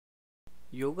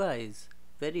Yoga is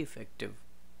very effective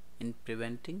in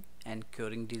preventing and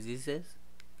curing diseases,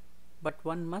 but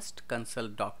one must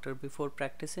consult doctor before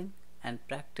practicing and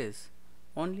practice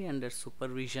only under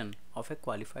supervision of a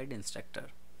qualified instructor.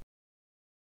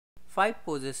 5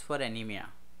 poses for anemia: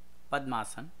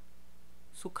 Padmasan,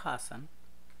 Sukhasan,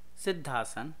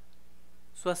 Siddhasan,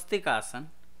 Swastikasan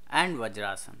and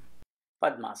Vajrasan.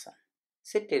 Padmasan.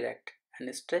 Sit erect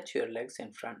and stretch your legs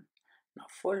in front. Now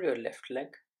fold your left leg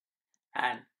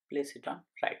and place it on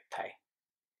right thigh.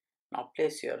 Now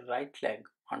place your right leg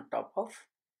on top of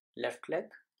left leg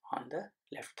on the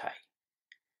left thigh.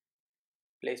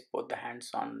 Place both the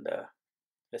hands on the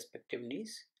respective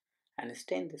knees and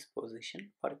stay in this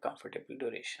position for a comfortable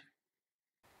duration.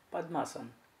 Padmasana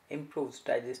improves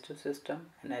digestive system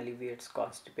and alleviates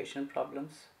constipation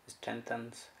problems,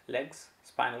 strengthens legs,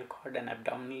 spinal cord and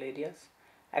abdominal areas,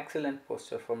 excellent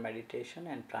posture for meditation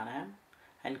and pranayama,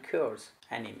 and cures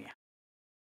anemia.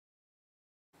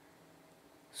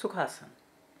 Sukhasana.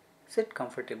 Sit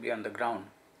comfortably on the ground.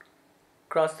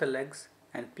 Cross the legs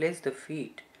and place the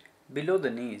feet below the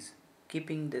knees,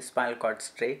 keeping the spinal cord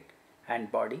straight and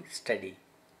body steady.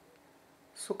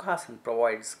 Sukhasana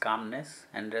provides calmness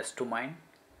and rest to mind,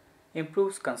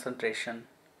 improves concentration,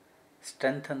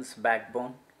 strengthens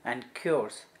backbone, and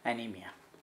cures anemia.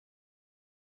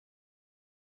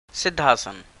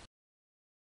 Siddhasana.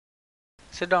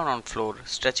 Sit down on floor,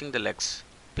 stretching the legs.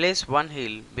 Place one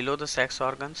heel below the sex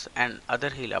organs and other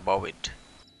heel above it.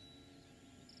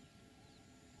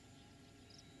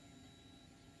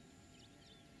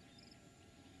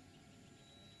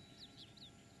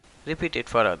 Repeat it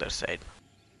for other side.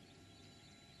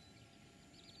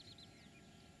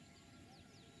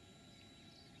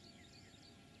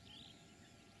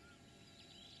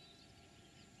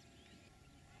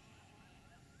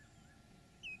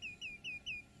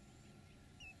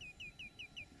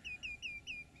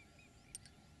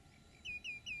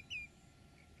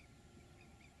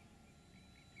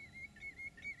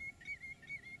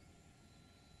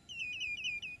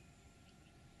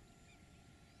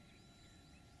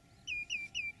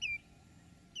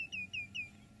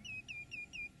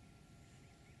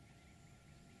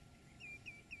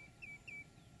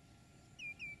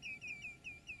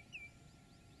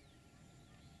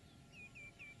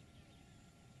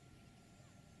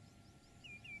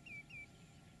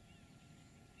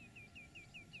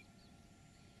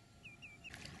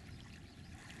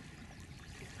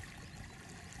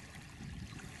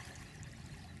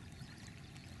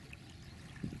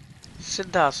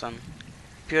 Siddhasana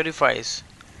purifies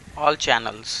all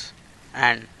channels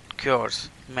and cures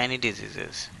many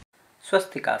diseases.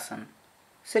 Swastikasana.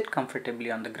 Sit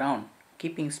comfortably on the ground,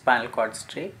 keeping spinal cord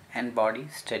straight and body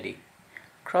steady.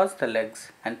 Cross the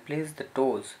legs and place the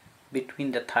toes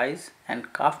between the thighs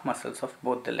and calf muscles of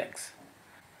both the legs.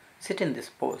 Sit in this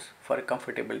pose for a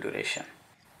comfortable duration.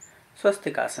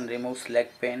 Swastikasana removes leg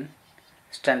pain,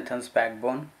 strengthens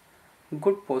backbone,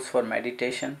 good pose for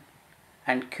meditation,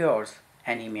 and cures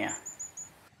anemia.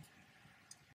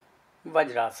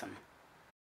 Vajrasana.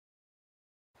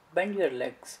 Bend your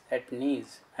legs at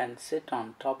knees and sit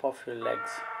on top of your legs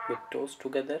with toes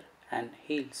together and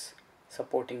heels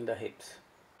supporting the hips.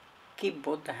 Keep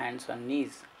both the hands on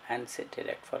knees and sit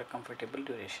erect for a comfortable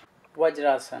duration.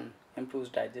 Vajrasana improves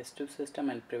digestive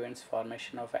system and prevents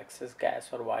formation of excess gas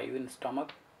or vayu in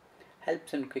stomach.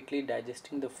 Helps in quickly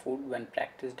digesting the food when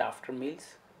practiced after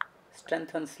meals.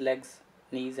 Strengthens legs,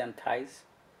 knees and thighs.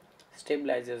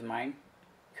 Stabilizes mind.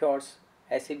 Cures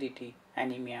acidity,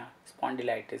 anemia,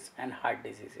 spondylitis and heart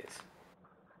diseases.